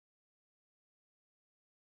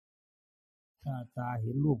ถ้าตาเ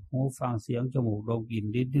ห็นรูปหูฟังเสียงจมูกดมกลิ่น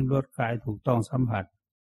ลิ้นลิ้มรสกายถูกต้องสัมผัส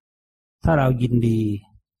ถ้าเรายินดี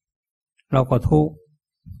เราก็ทุกข์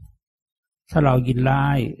ถ้าเรายินร้า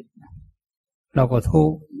ยเราก็ทุ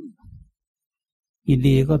กข์ยิน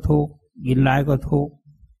ดีก็ทุกข์ยินร้ายก็ทุกข์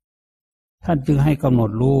ท่านจึงให้กำหน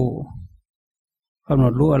ดรู้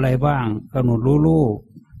อะไรบ้างกำหนดรู้รูป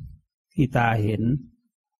ที่ตาเห็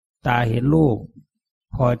นรูป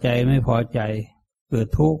พอใจไม่พอใจเกิด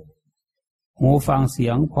ทุกข์หูฟังเสี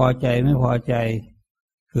ยงพอใจไม่พอใจ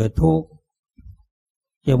เกิดทุกข์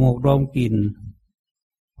จมูกดมกลิ่น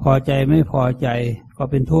พอใจไม่พอใจก็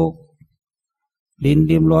เป็นทุกข์ลิ้น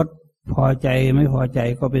ลิ้มรสพอใจไม่พอใจ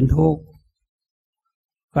ก็เป็นทุกข์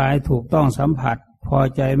กายถูกต้องสัมผัสพอ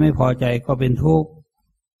ใจไม่พอใจก็เป็นทุกข์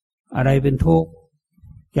อะไรเป็นทุกข์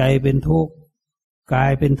ใจเป็นทุกข์กา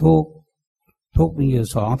ยเป็นทุกข์ทุกข์มีอยู่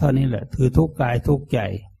สองเท่านี้แหละคือทุกข์กายทุกข์ใจ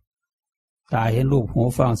ตาเห็นรูปหู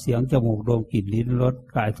ฟังเสียงจมูกดมกลิ่นลิ้นรส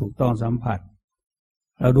กายถูกต้องสัมผัส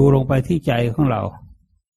เราดูลงไปที่ใจของเรา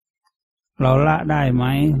ละได้ไหม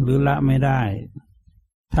หรือละไม่ได้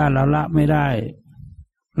ถ้าเราละไม่ได้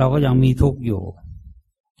เราก็ยังมีทุกข์อยู่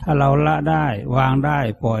ถ้าเราละได้วางได้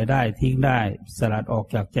ปล่อยได้ทิ้งได้สลัดออก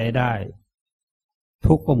จากใจได้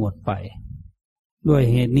ทุกข์ก็หมดไปด้วย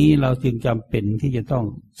เหตุนี้เราจึงจำเป็นที่จะต้อง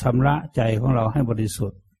ชำระใจของเราให้บริสุ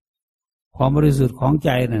ทธิ์ความบริสุทธิ์ของใ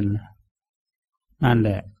จนั่นแห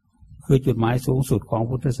ละคือจุดหมายสูงสุดของ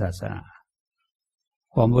พุทธศาสนา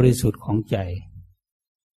ความบริสุทธิ์ของใจ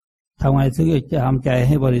ทำไงถึงจะทำใจใ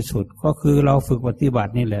ห้บริสุทธิ์ก็คือเราฝึกปฏิบั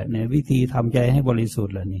ตินี่แหละเนี่ยวิธีทำใจให้บริสุท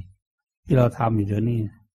ธิ์แหละนี่ที่เราทำอยู่เดี๋ยวนี้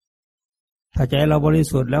ถ้าใจเราบริ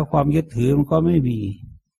สุทธิ์แล้วความยึดถือมันก็ไม่มี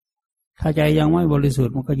ถ้าใจยังไม่บริสุท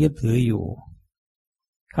ธิ์มันก็ยึดถืออยู่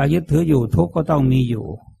ถ้ายึดถืออยู่ทุกข์ก็ต้องมีอยู่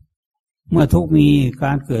เมื่อทุกข์มีก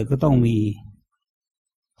ารเกิดก็ต้องมี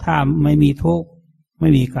ถ้าไม่มีทุกข์ไม่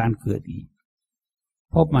มีการเกิดอีก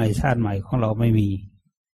พบใหม่ชาติใหม่ของเราไม่มี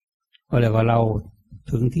ก็เรียกว่าเรา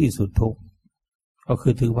ถึงที่สุดทุกข์ก็คื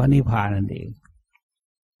อถึงพระนิพพานนั่นเอง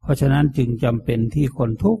เพราะฉะนั้นจึงจำเป็นที่คน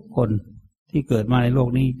ทุกคนที่เกิดมาในโลก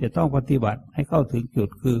นี้จะต้องปฏิบัติให้เข้าถึงจุด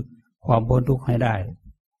คือความพ้นทุกข์ให้ได้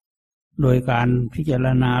โดยการพิจาร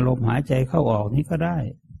ณาลมหายใจเข้าออกนี้ก็ได้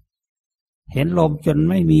เห็นลมจน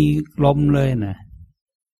ไม่มีลมเลยนะ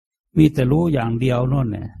มีแต่รู้อย่างเดียวนั่น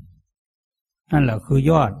แหละนั่นแหละคือ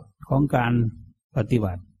ยอดของการปฏิ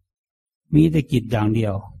บัติมีแต่จิตอย่างเดี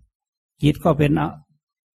ยวจิตก็เป็น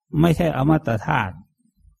ไม่ใช่อมตะธาตุ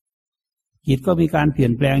จิตก็มีการเปลี่ย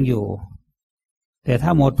นแปลงอยู่แต่ถ้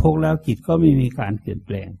าหมดทุกข์แล้วจิตก็ไม่มีการเปลี่ยนแป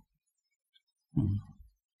ลง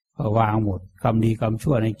ก็วางหมดกรรมดีกรรม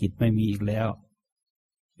ชั่วในจิตไม่มีอีกแล้ว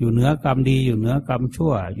อยู่เหนือกรรมดีอยู่เหนือกรรมชั่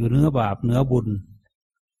วอยู่เหนือบาปเหนือบุญ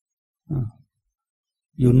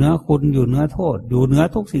อยู่เหนือคุณอยู่เหนือโทษอยู่เหนือ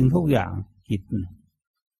ทุกสิ่งทุกอย่างจิต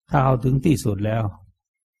ถ้าเอาถึงที่สุดแล้ว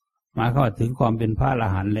หมายความว่าถึงความเป็นพระอร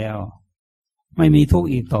หันต์แล้วไม่มีทุกข์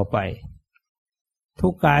อีกต่อไปทุ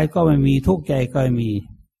กข์กายก็ไม่มีทุกข์ใจก็ไม่มี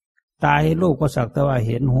ตาเห็นรูปก็สักแต่ว่าเ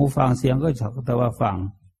ห็นหูฟังเสียงก็สักแต่ว่าฟัง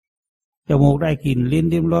จมูกได้กลิ่นลิ้น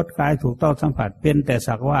ลิ้มรสกายถูกต้องสัมผัสเป็นแต่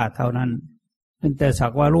สักว่าเท่านั้นเป็นแต่สั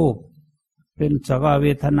กว่ารูปเป็นสักว่าเว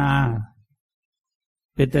ทนา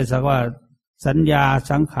เป็นแต่สักว่าสัญญา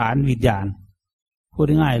สังขารวิญญาณพูด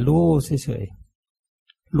ง่ายๆรู้เฉย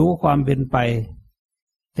ๆรู้ความเป็นไป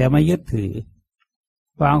แต่ไม่ยึดถือ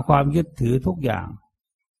วางความยึดถือทุกอย่าง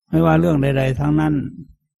ไม่ว่าเรื่องใดๆทั้งนั้น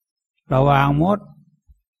เราวางหมด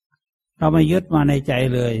เราไม่ยึดมาในใจ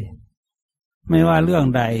เลยไม่ว่าเรื่อง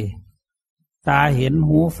ใดตาเห็น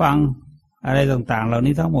หูฟังอะไรต่างๆเหล่า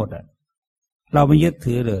นี้ทั้งหมดเราไม่ยึด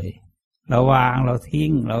ถือเลยเราวางเราทิ้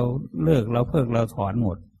งเราเลิกเราเพิกเราถอนหม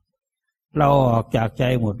ดเราออกจากใจ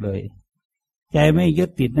หมดเลยใจไม่ยึด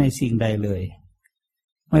ติดในสิ่งใดเลย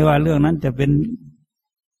ไม่ว่าเรื่องนั้นจะเป็น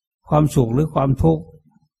ความสุขหรือความทุกข์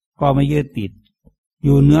ก็ไม่ยึดติดอ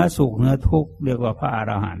ยู่เหนือสุขเหนือทุกข์เรียกว่าพระอ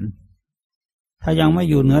รหันต์ถ้ายังไม่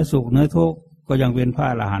อยู่เหนือสุขเหนือทุกข์ก็ยังเป็นพระ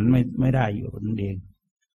อรหันต์ไม่ได้อยู่นั่นเอง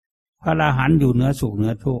พระอรหันต์อยู่เหนือสุขเหนื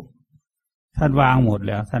อทุกข์ท่านวางหมดแ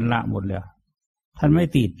ล้วท่านละหมดแล้วท่านไม่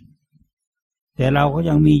ติดแต่เราก็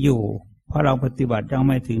ยังมีอยู่เพราะเราปฏิบัติยังไ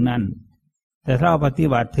ม่ถึงนั่นแต่ถ้าเราปฏิ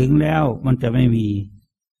บัติถึงแล้วมันจะไม่มี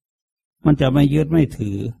มันจะไม่ยึดไม่ถื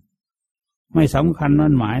อไม่สำคัญ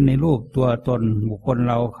มั่นหมายในรูปตัวตนบุคคล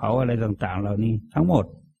เราเขาอะไรต่างๆเหล่านี้ทั้งหมด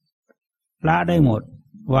ละได้หมด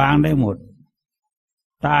วางได้หมด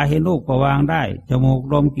ตาเห็นรูปก็วางได้จมูก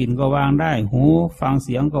ดมกลิ่นก็วางได้หูฟังเ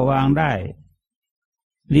สียงก็วางได้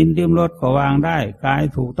ลิ้นลิ้มรสก็วางได้กาย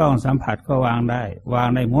ถูกต้องสัมผัสก็วางได้วาง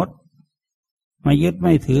ได้หมดไม่ยึดไ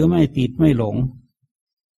ม่ถือไม่ติดไม่หลง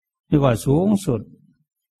นี่ก็สูงสุด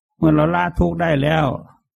เมื่อเราละทุกข์ได้แล้ว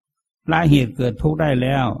ละเหตุเกิดทุกข์ได้แ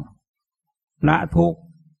ล้ว ละทุกข์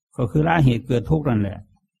ก็คือละเหตุเกิดทุกข์นั่นแหละ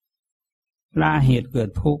ละเหตุเกิด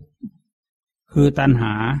ทุกข์คือตัณห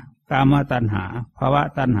ากามตัณหาภว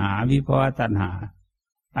ตัณหาวิภวตัณหา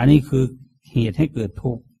อันนี้คือเหตุให้เกิด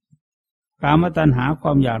ทุกข์กามตัณหาคว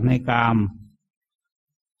ามอยากในกาม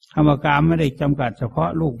คำว่ากามไม่ได้จำกัดเฉพาะ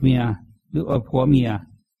ลูกเมียหรือผัวเมีย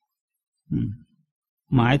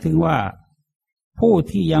หมายถึงว่าผู้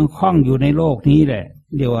ที่ยังคล้องอยู่ในโลกนี้แหละ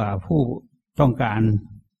เรียกว่าผู้ต้องการ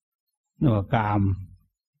เรียกว่ากาม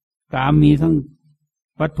กามมีทั้ง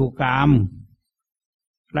วัตถุกาม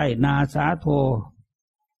ไร่นาสาโท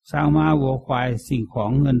สร้างม้าวัวควายสิ่งขอ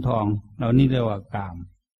งเงินทองเหล่านี้เรียกว่ากาม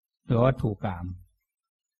หรือวัตถุกาม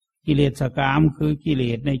กิเลสกามคือกิเล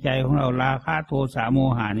สในใจของเราราคะโทสะโม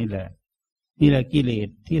หะนี่แหละกิเลส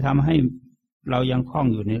ที่ทำให้เรายังคล้อง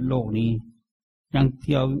อยู่ในโลกนี้ยัง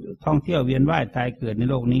ท่องเที่ยวเวียนว่ายตายเกิดใน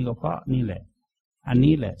โลกนี้ก็เพราะนี่แหละอัน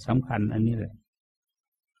นี้แหละสำคัญอันนี้แหละ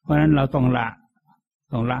เพราะฉะนั้นเราต้องล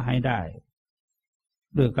ะให้ได้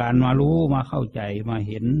ด้วยการมารู้มาเข้าใจมา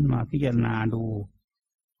เห็นมาพิจารณาดู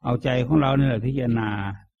เอาใจของเราเนี่ยแหละพิจารณา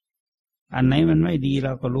อันไหนมันไม่ดีเร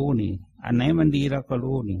าก็รู้นี่อันไหนมันดีเราก็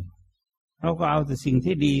รู้นี่เราก็เอาแต่สิ่ง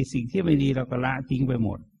ที่ดีสิ่งที่ไม่ดีเราก็ละทิ้งไปหม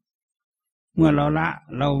ดเมื่อเราละ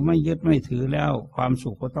เราไม่ยึดไม่ถือแล้วความ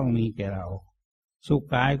สุขก็ต้องมีแก่เราสุข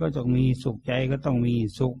กายก็ต้องมีสุขใจก็ต้องมี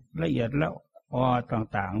สุขละเอียดแล้ว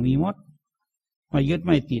ต่างๆมีหมดไม่ยึดไ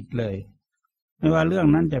ม่ติดเลยไม่ว่าเรื่อง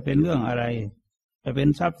นั้นจะเป็นเรื่องอะไรจะเป็น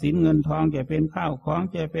ทรัพย์สินเงินทองจะเป็นข้าวของ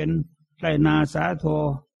จะเป็นไรนาสาโท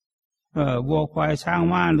วัวควายช้าง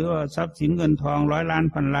ม้าหรือว่าทรัพย์สินเงินทองร้อยล้าน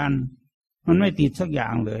พันล้านมันไม่ติดสักอย่า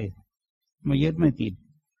งเลยไม่ยึดไม่ติด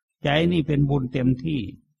ใจนี่เป็นบุญเต็มที่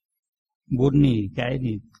บุญนี่ใจ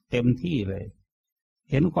นี่เต็มที่เลย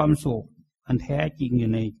เห็นความสุขอันแท้จริงอ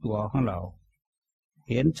ยู่ในตัวของเรา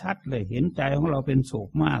เห็นชัดเลยเห็นใจของเราเป็นสุข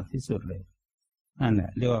มากที่สุดเลยนั่นแหล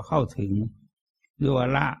ะเรียกว่าเข้าถึงเรียกว่า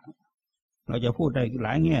ละเราจะพูดได้หล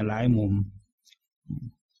ายแง่หลายมุม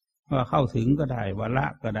ว่าเข้าถึงก็ได้ว่าละ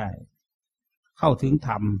ก็ได้เข้าถึงธ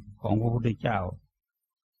รรมของพระพุทธเจ้า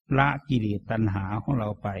ละกิเลสตัณหาของเรา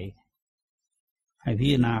ไปให้พิ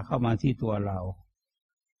จารณาเข้ามาที่ตัวเรา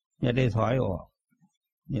อย่าได้ถอยออก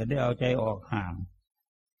อย่าได้เอาใจออกห่าง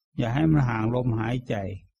อย่าให้มันห่างลมหายใจ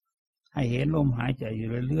ให้เห็นลมหายใจอยู่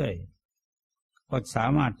เรื่อยๆก็สา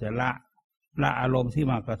มารถจะละอารมณ์ที่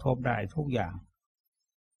มากระทบได้ทุกอย่าง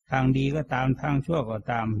ทางดีก็ตามทางชั่วก็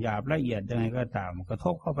ตามหยาบละเอียดยังไงก็ตามกระท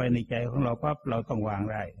บเข้าไปในใจของเราปั๊บเราต้องวาง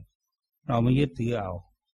ได้เราไม่ยึดถือเอา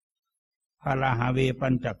พาราหาเวปั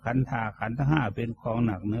ญจขันธาขันธ์ทั้งห้าเป็นของ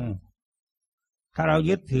หนักเนื้อถ้าเรา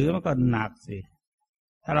ยึดถือมันก็หนักสิ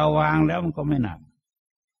ถ้าเราวางแล้วมันก็ไม่หนัก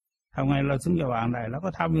ทำไงเราถึงจะวางได้เราก็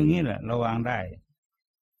ทำอย่างนี้แหละเราวางได้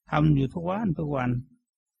ทำอยู่ทุกวัน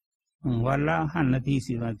วันละ5 นาที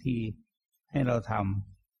10 นาทีให้เราท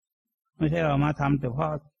ำไม่ใช่เรามาทำแต่เพรา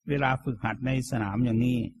ะเวลาฝึกหัดในสนามอย่าง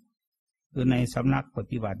นี้คือในสำนักป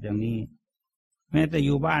ฏิบัติอย่างนี้แม้แต่อ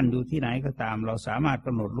ยู่บ้านอยู่ที่ไหนก็ตามเราสามารถก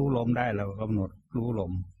ำหนดรู้ลมได้เรากำหนดรู้ล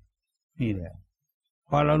มนี่แหละพ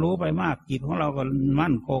อเรารู้ไปมากจิตของเราก็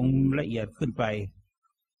มั่นคงละเอียดขึ้นไป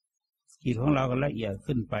จิตของเราก็ละเอียด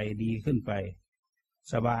ขึ้นไปดีขึ้นไป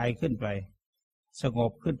สบายขึ้นไปสง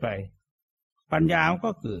บขึ้นไปปัญญามัน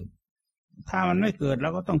ก็เกิดถ้ามันไม่เกิดเรา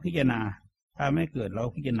ก็ต้องพิจารณาถ้าไม่เกิดเรา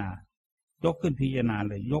พิจารณายกขึ้นพิจารณา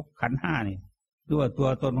เลยยกขันธ์ห้านี่ดูว่าตัว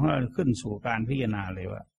ตนของเราขึ้นสู่การพิจารณาเลย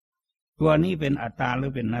ว่าตัวนี้เป็นอัตตาหรื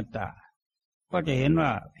อเป็นอนัตตาก็จะเห็นว่า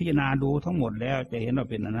พิจารณาดูทั้งหมดแล้วจะเห็นว่า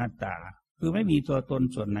เป็นอนัตตาคือไม่มีตัวตน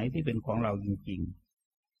ส่วนไหนที่เป็นของเราจริง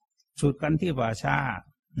ๆสุดกันที่ป่าช้า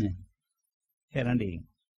เนี่ยแค่นั้นเอง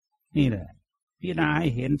นี่แหละพิจารณาให้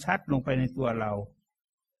เห็นชัดลงไปในตัวเรา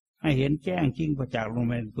ให้เห็นแจ้งจริงประจักษ์ลงไ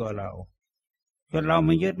ปในตัวเราจนเราไ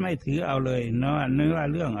ม่ยึดไม่ถือเอาเลยเนาะไม่ว่า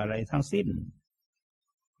เรื่องอะไรทั้งสิ้น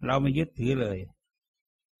เราไม่ยึดถือเลย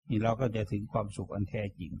นี่เราก็จะถึงความสุขอันแท้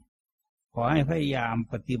จริงขอให้พยายาม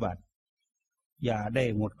ปฏิบัติอย่าได้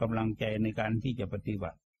หมดกำลังใจในการที่จะปฏิบั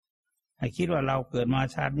ติให้คิดว่าเราเกิดมา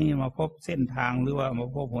ชาตินี้มาพบเส้นทางหรือว่ามา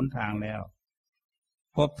พบหนทางแล้ว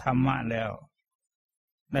พบธรรมะแล้ว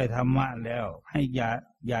ได้ธรรมะแล้วให้อ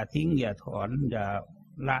ย่าทิ้งอย่าถอนอย่า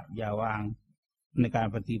ละอย่าวางในการ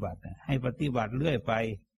ปฏิบัติให้ปฏิบัติเรื่อยไป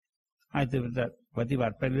ให้ปฏิบั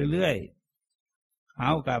ติไปเรื่อยๆหา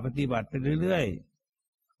โอกาสปฏิบัติไปเรื่อย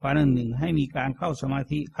ๆวันหนึ่งให้มีการเข้าสมา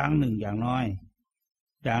ธิครั้งหนึ่งอย่างน้อย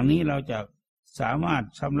อย่างนี้เราจะสามารถ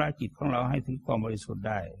ชำระจิตของเราให้ถึงความบริสุทธิ์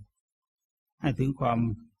ได้ให้ถึงความ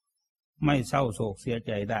ไม่เศร้าโศกเสียใ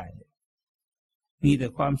จได้มีแต่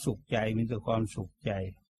ความสุขใจมีแต่ความสุขใจ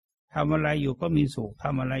ทำอะไรอยู่ก็มีสุขท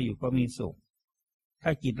ำอะไรอยู่ก็มีสุขถ้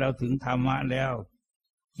าจิตเราถึงธรรมะแล้ว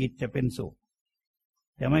จิตจะเป็นสุข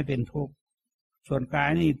จะไม่เป็นทุกข์ส่วนกาย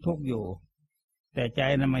นี่ทุกข์อยู่ แต่ใจ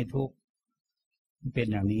นั้นไม่ทุกข์เป็น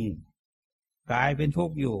อย่างนี้กายเป็นทุก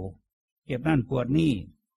ข์อยู่เจ็บนั่นปวดนี่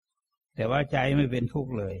แต่ว่าใจไม่เป็นทุก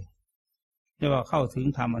ข์เลยเรียกว่าเข้าถึง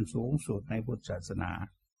ธรรมอันสูงสุดในพุทธศาสนา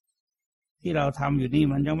ที่เราทำอยู่นี่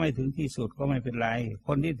มันยังไม่ถึงที่สุดก็ไม่เป็นไรค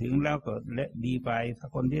นที่ถึงแล้วก็ดีไปถ้า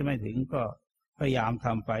คนที่ไม่ถึงก็พยายามท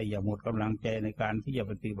ำไปอย่าหมดกำลังใจในการที่จะ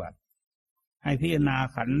ปฏิบัติให้พิจารณา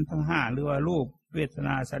ขันธ์ทั้งห้าหรือว่ารูปเวทน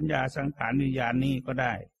าสัญญาสังขารวิญญาณนี้ก็ไ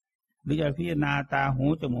ด้หรือจะพิจารณาตาหู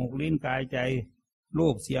จมูกลิ้นกายใจรู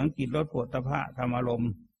ปเสียงกลิ่นรสโผฏฐัพพะธรรมอารม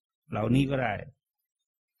ณ์เหล่านี้ก็ได้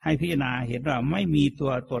ให้พิจารณาเห็นว่าไม่มีตั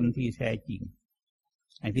วตนที่แท้จริง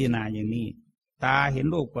ให้พิจารณาอย่างนี้ตาเห็น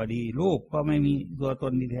รูปก็ดีรูปก็ไม่มีตัวต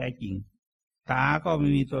นที่แท้จริงตาก็ไม่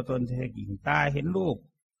มีตัวตนที่แท้จริงตาเห็นรูป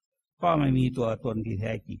ก็ไม่มีตัวตนที่แ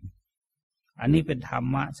ท้จริงอันนี้เป็นธรร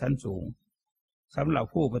มะชั้นสูงสำหรับ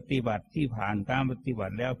ผู้ปฏิบัติที่ผ่านการปฏิบั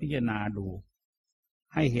ติแล้วพิจารณาดู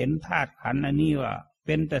ให้เห็นธาตุขันธ์อันนี้ว่าเ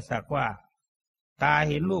ป็นแต่สักว่าตา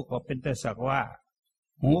เห็นรูปก็เป็นแต่สักว่า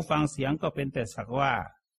หูฟังเสียงก็เป็นแต่สักว่า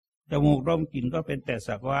จมูกดมกลิ่นก็เป็นแต่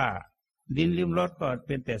สักว่าลิ้นลิ้มรสก็เ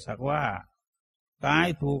ป็นแต่สักว่ากาย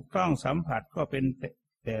ถูกต้องสัมผัสก็เป็น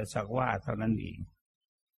แต่สักว่าเท่านั้นเอง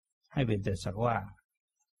ให้เป็นแต่สักว่า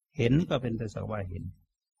เห็นก็เป็นแต่สักว่าเห็น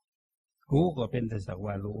รู้ก็เป็นแต่สัก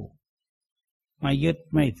ว่ารู้ไม่ยึด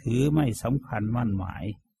ไม่ถือไม่สำคัญมั่นหมาย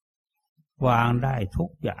วางได้ทุ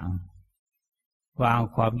กอย่างวาง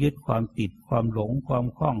ความยึดความติดความหลงความ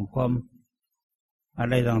คล้องความอะ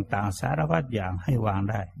ไรต่างๆสารพัดอย่างให้วาง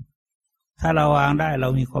ได้ถ้าเราวางได้เรา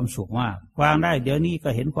มีความสุขมากวางได้เดี๋ยวนี้ก็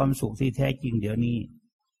เห็นความสุขที่แท้จริงเดี๋ยวนี้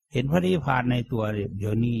เห็นพระนิพพานในตัวเดี๋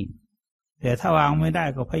ยวนี้แต่ถ้าวางไม่ได้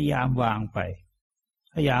ก็พยายามวางไป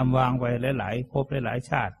พยายามวางไปหลายๆภพหลายๆ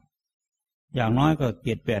ชาติอย่างน้อยก็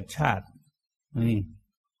7-8 ชาตินี่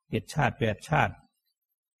7 ชาติ8 ชาติ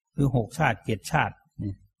หรือ6 ชาติ7 ชาติ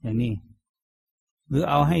อย่างนี้หรือ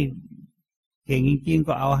เอาให้เก่งจริงๆ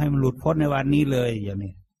ก็เอาให้มันหลุดพ้นในวันนี้เลยอย่าง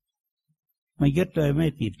นี้ไม่ยึดเลยไม่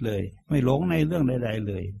ติดเลยไม่หลงในเรื่องใดๆ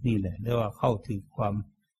เลยนี่แหละเรียกว่าเข้าถึงความ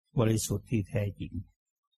บริสุทธิ์ที่แท้จริง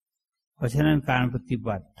เพราะฉะนั้นการปฏิ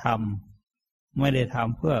บัติธรรมไม่ได้ท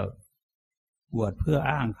ำเพื่ออวดเพื่อ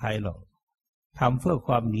อ้างใครหรอกทำเพื่อค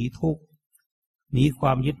วามหนีทุกข์หนีคว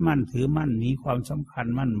ามยึดมั่นถือมั่นหนีความสำคัญ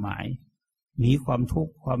มั่นหมายหนีความทุก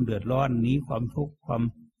ข์ความเดือดร้อนหนีความทุกข์ความ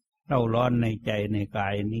เร่าร้อนในใจในกา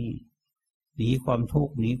ยนี้หนีความทุก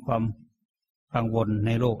ข์หนีความกังวลใน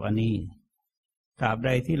โลกอันนี้ตราบใด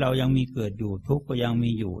ที่เรายังมีเกิดอยู่ทุกข์ก็ยังมี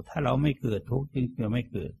อยู่ถ้าเราไม่เกิดทุกข์จึงจะไม่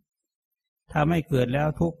เกิดถ้าไม่เกิดแล้ว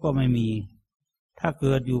ทุกข์ก็ไม่มีถ้าเ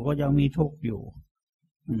กิดอยู่ก็ยังมีทุกข์อยู่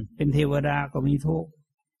เป็นเทวดาก็มีทุกข์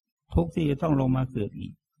ทุกข์ที่จะต้องลงมาเกิดอี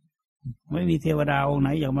กไม่มีเทวดาองค์ไหน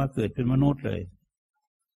อยากมาเกิดเป็นมนุษย์เลย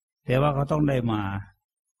แต่ว่าเขาต้องได้มา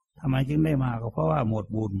ทำไมจึงได้มาก็เพราะว่าหมด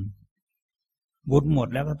บุญหมด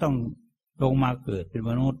แล้วก็ต้องลงมาเกิดเป็น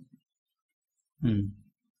มนุษย์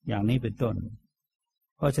อย่างนี้เป็นต้น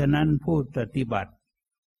เพราะฉะนั้นผู้ปฏิบัติ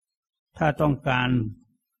ถ้าต้องการ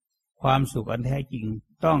ความสุขอันแท้จริง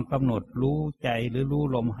ต้องกำหนดรู้ใจหรือรู้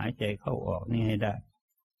ลมหายใจเข้าออกนี่ให้ได้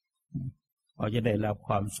เราจะได้รับค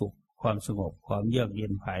วามสุขความสงบความเยือกเย็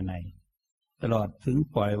นภายในตลอดถึง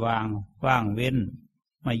ปล่อยวางว่างเว้น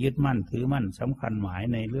ไม่ยึดมั่นถือมั่นสำคัญหมาย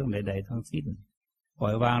ในเรื่องใดๆทั้งสิ้นปล่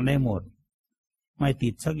อยวางได้หมดไม่ติ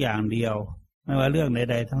ดสักอย่างเดียวไม่ว่าเรื่องใ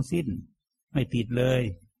ดๆทั้งสิ้นไม่ติดเลย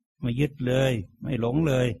ไม่ยึดเลยไม่หลง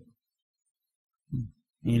เลย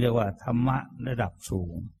นี่เรียกว่าธรรมะระดับสู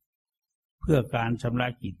งเพื่อการชำระ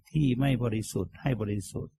จิตที่ไม่บริสุทธิ์ให้บริ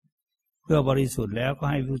สุทธิ์เพื่อบริสุทธิ์แล้วก็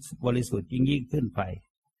ให้บริสุทธิ์ยิ่งขึ้นไป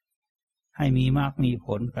ให้มีมากมีผ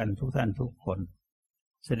ลกันทุกท่านทุกคน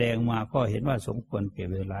แสดงมาก็เห็นว่าสมควรแก่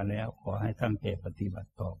เวลาแล้วขอให้ตั้งใจปฏิบัติ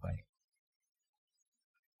ต่อไป